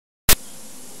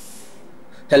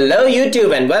Hello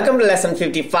YouTube and welcome to lesson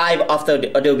 55 of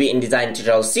the Adobe InDesign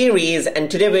tutorial series,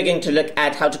 and today we're going to look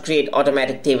at how to create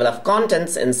automatic table of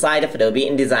contents inside of Adobe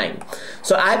InDesign.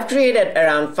 So I've created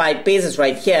around 5 pages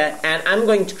right here, and I'm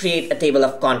going to create a table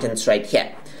of contents right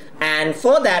here. And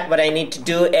for that, what I need to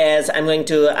do is I'm going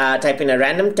to type in a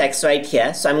random text right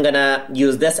here. So I'm gonna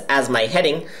use this as my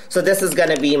heading. So this is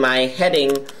gonna be my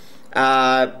heading,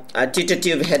 tutor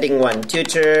tube heading 1,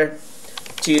 tutor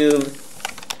tube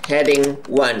heading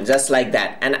 1, just like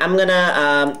that. And I'm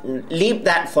gonna leave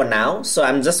that for now. So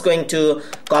I'm just going to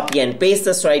copy and paste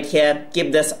this right here,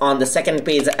 keep this on the second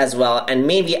page as well, and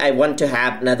maybe I want to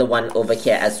have another one over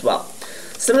here as well.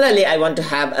 Similarly, I want to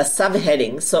have a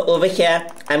subheading. So over here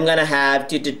I'm gonna have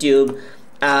tutor tube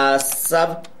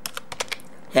subheading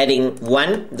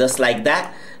 1, just like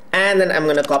that. And then I'm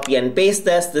gonna copy and paste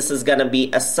this. This is gonna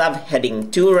be a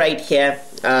subheading 2 right here,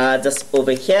 just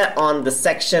over here on the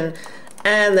section.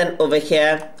 And then over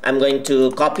here I'm going to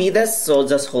copy this, so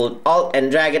just hold Alt and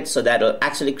drag it, so that will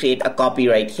actually create a copy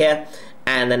right here,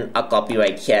 and then a copy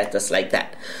right here, just like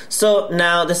that. So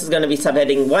now this is going to be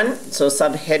subheading 1, so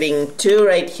subheading 2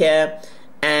 right here,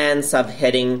 and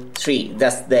subheading 3.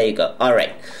 There you go.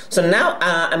 Alright, so now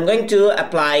I'm going to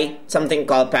apply something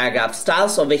called paragraph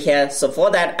styles over here. So for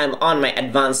that, I'm on my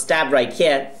advanced tab right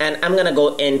here, and I'm gonna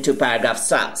go into paragraph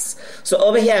styles. So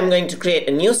over here I'm going to create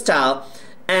a new style,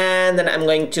 and then I'm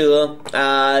going to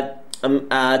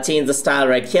change the style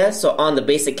right here. So on the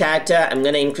basic character, I'm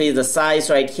going to increase the size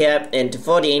right here into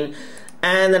 14,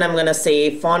 and then I'm going to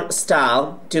say font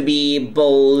style to be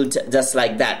bold, just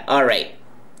like that. Alright,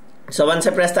 so once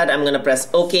I press that, I'm going to press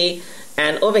OK,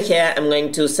 and over here I'm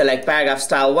going to select paragraph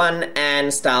style 1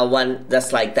 and style 1,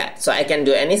 just like that. So I can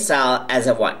do any style as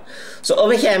I want. So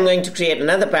over here I'm going to create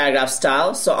another paragraph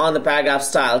style. So on the paragraph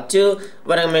style 2,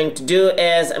 what I'm going to do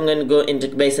is I'm going to go into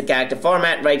basic character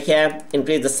format right here,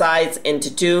 increase the size into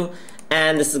 2,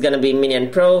 and this is going to be Minion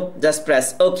Pro. Just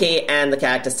press OK, and the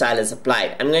character style is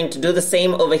applied. I'm going to do the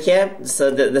same over here.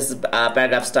 So this is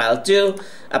paragraph style 2,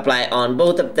 apply on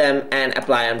both of them, and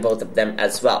apply on both of them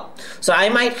as well. So I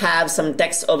might have some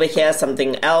text over here,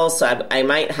 something else. So I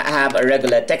might have a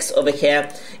regular text over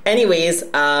here. Anyways,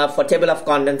 for table of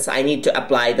contents, I need to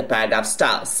apply the paragraph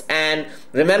styles. And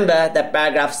remember that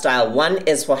paragraph style 1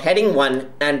 is for heading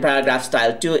 1 and paragraph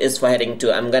style 2 is for heading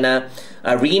 2. I'm gonna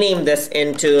rename this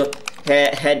into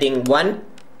heading 1,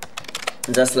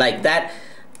 just like that.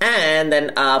 And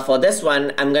then for this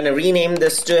one, I'm gonna rename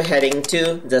this to heading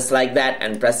 2, just like that,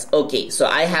 and press OK. So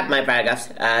I have my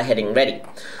paragraph heading ready.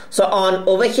 So on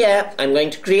over here, I'm going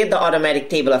to create the automatic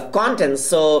table of contents.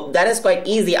 So that is quite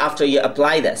easy after you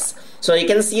apply this. So you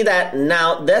can see that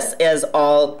now this is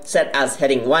all set as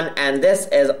heading 1 and this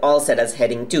is all set as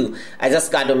heading 2. I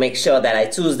just got to make sure that I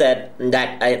choose that in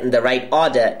the right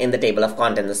order in the table of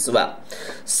contents as well.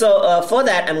 So for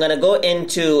that, I'm going to go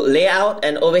into layout,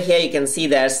 and over here you can see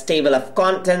there's table of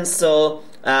contents. So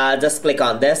just click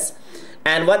on this,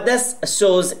 and what this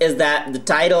shows is that the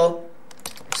title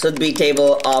should be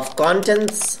table of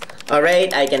contents.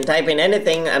 Alright, I can type in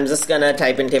anything. I'm just gonna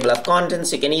type in table of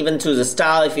contents. You can even choose a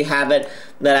style if you have it,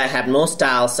 but I have no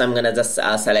style, so I'm gonna just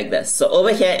select this. So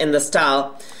over here in the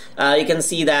style, you can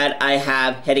see that I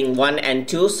have heading 1 and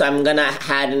 2. So I'm gonna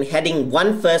add in heading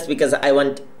 1 first, because I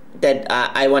want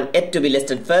it to be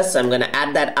listed first. So I'm gonna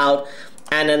add that out,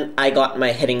 and then I got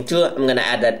my heading 2. I'm gonna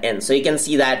add that in. So you can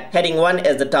see that heading 1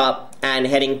 is the top, and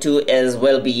heading 2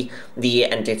 will be the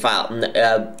entry file,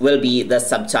 will be the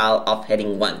subtile of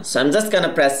heading 1. So I'm just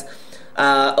gonna press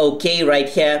OK right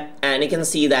here, and you can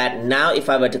see that now if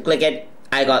I were to click it,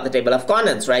 I got the table of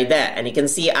contents right there, and you can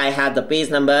see I have the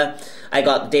page number, I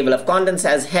got the table of contents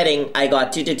as heading, I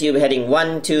got tutor tube heading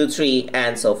 1, 2, 3,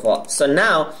 and so forth. So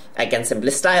now I can simply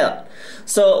style it.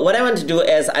 So what I want to do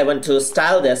is I want to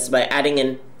style this by adding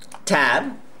in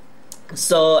tab.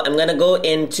 So I'm gonna go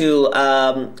into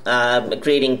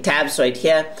creating tabs right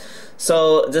here.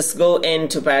 So just go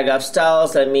into paragraph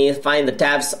styles. Let me find the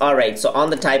tabs. Alright, so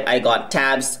on the type I got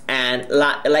tabs, and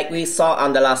like we saw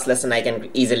on the last lesson, I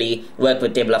can easily work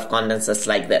with table of contents just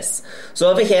like this. So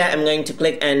over here I'm going to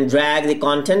click and drag the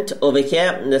content over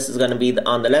here, and this is going to be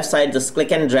on the left side. Just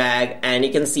click and drag, and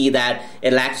you can see that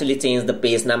it'll actually change the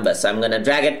page number. So I'm going to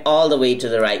drag it all the way to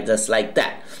the right, just like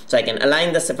that. So I can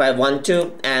align this if I want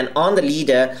to, and on the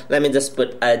leader, let me just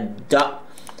put a dot,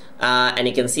 and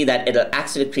you can see that it'll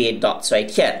actually create dots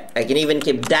right here. I can even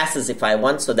keep dashes if I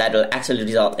want, so that will actually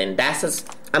result in dashes.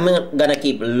 I'm gonna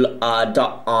keep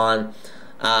dot on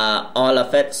all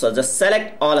of it. So just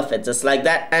select all of it just like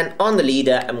that, and on the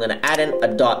leader I'm gonna add in a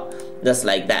dot just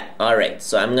like that. Alright,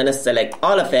 so I'm gonna select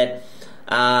all of it,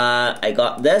 I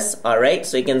got this. Alright,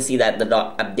 so you can see that the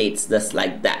dot updates this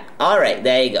like that. Alright,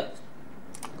 there you go.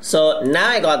 So now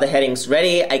I got the headings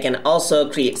ready. I can also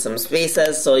create some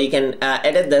spaces, so you can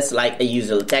edit this like a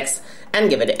usual text and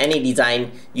give it any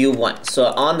design you want. So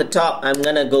on the top, I'm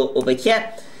gonna go over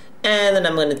here and then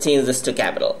I'm going to change this to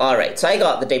capital. Alright, so I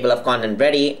got the table of content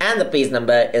ready and the page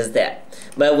number is there.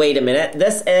 But wait a minute,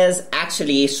 this is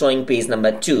actually showing page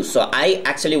number 2. So I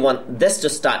actually want this to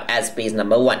start as page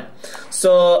number 1.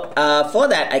 So for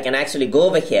that, I can actually go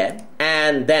over here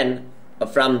and then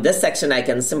from this section, I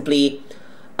can simply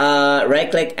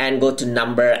right click and go to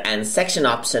number and section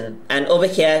option, and over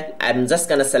here I'm just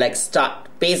gonna select start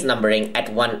page numbering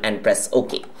at 1 and press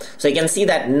OK. So you can see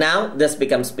that now this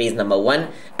becomes page number 1,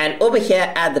 and over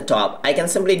here at the top I can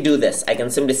simply do this. I can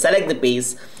simply select the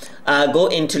page, go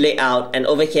into layout, and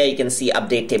over here you can see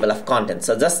update table of content.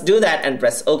 So just do that and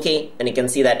press OK, and you can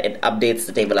see that it updates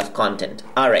the table of content.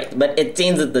 Alright, but it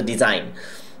changes the design.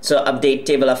 So update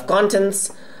table of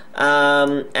contents,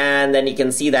 and then you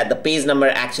can see that the page number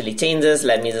actually changes.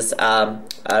 Let me just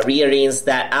rearrange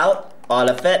that out, all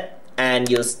of it, and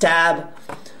use tab.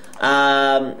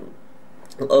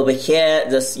 Over here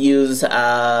just use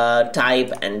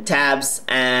type and tabs,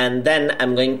 and then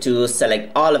I'm going to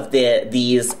select all of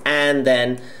these and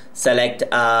then select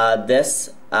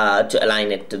this to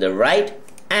align it to the right.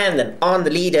 And then on the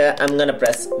leader, I'm gonna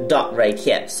press dot right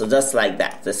here. So just like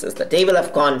that. This is the table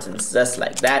of contents, just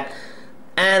like that.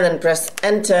 And then press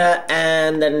enter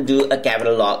and then do a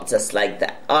capital lock just like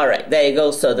that. Alright, there you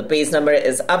go. So the page number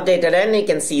is updated and you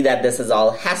can see that this is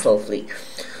all hassle-free.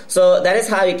 So that is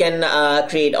how you can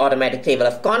create automatic table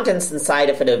of contents inside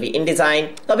of Adobe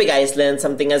InDesign. Hope you guys learned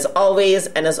something as always,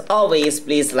 and as always,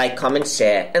 please like, comment,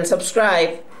 share and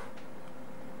subscribe.